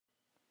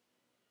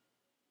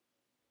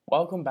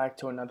Welcome back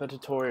to another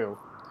tutorial.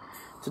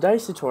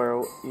 Today's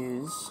tutorial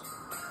is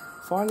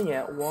finding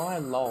out why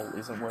LOL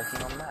isn't working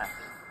on Mac.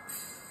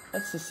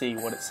 Let's just see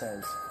what it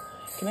says.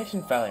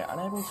 Connection failure,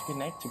 unable to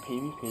connect to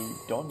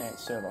PvP.NET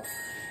server.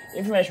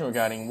 Information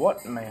regarding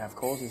what may have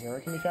caused this error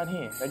can be found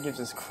here. That gives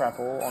us crap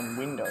all on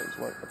Windows.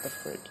 What the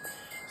frick?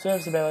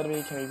 Service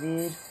availability can be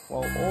viewed.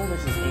 Well, all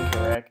this is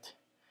incorrect.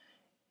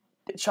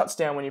 It shuts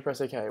down when you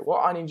press OK.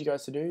 What I need you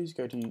guys to do is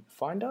go to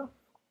Finder,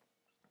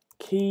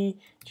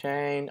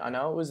 KeyChain, I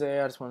know it was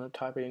there, I just want to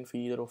type it in for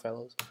you little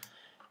fellas,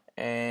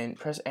 and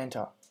press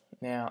enter.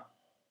 Now,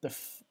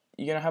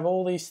 you're going to have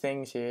all these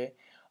things here.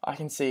 I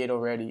can see it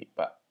already,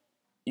 but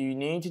you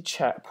need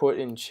to put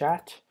in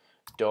chat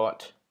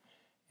dot,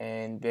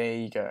 and there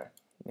you go.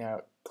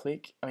 Now,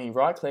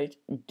 right click,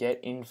 get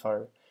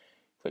info.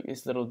 Click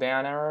this little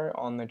down arrow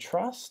on the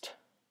trust,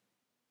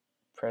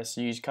 press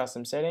use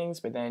custom settings,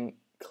 but then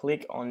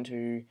click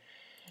onto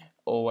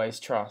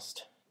always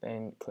trust.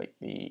 Then click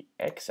the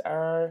X,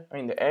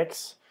 and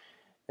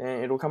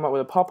it'll come up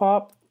with a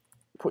pop-up.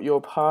 Put your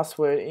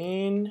password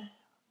in,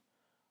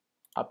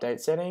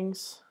 update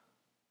settings.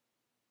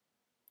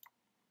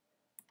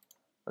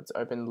 Let's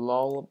open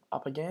LOL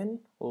up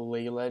again, or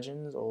League of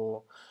Legends,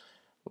 or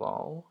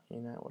LOL,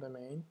 you know what I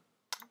mean.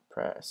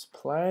 Press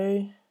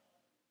play.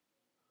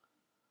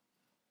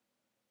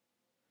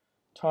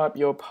 Type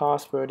your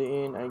password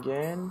in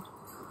again,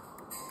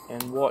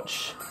 and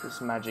watch this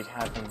magic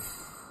happen.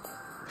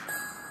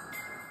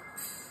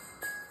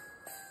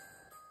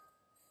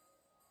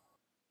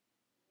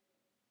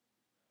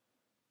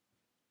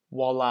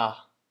 Voila.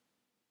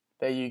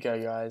 There you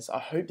go, guys. I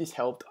hope this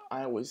helped.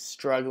 I was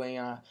struggling.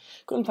 I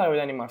couldn't play with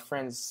any of my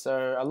friends,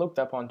 so I looked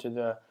up onto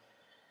the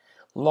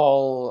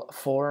LOL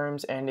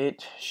forums and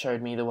it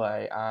showed me the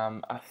way.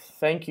 I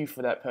thank you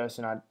for that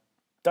person. I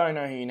don't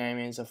know who your name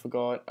is. I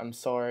forgot. I'm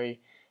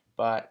sorry.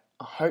 But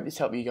I hope this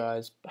helped you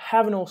guys.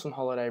 Have an awesome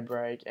holiday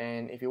break,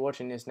 and if you're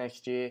watching this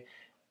next year,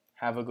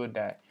 have a good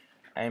day.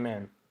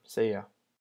 Amen. See ya.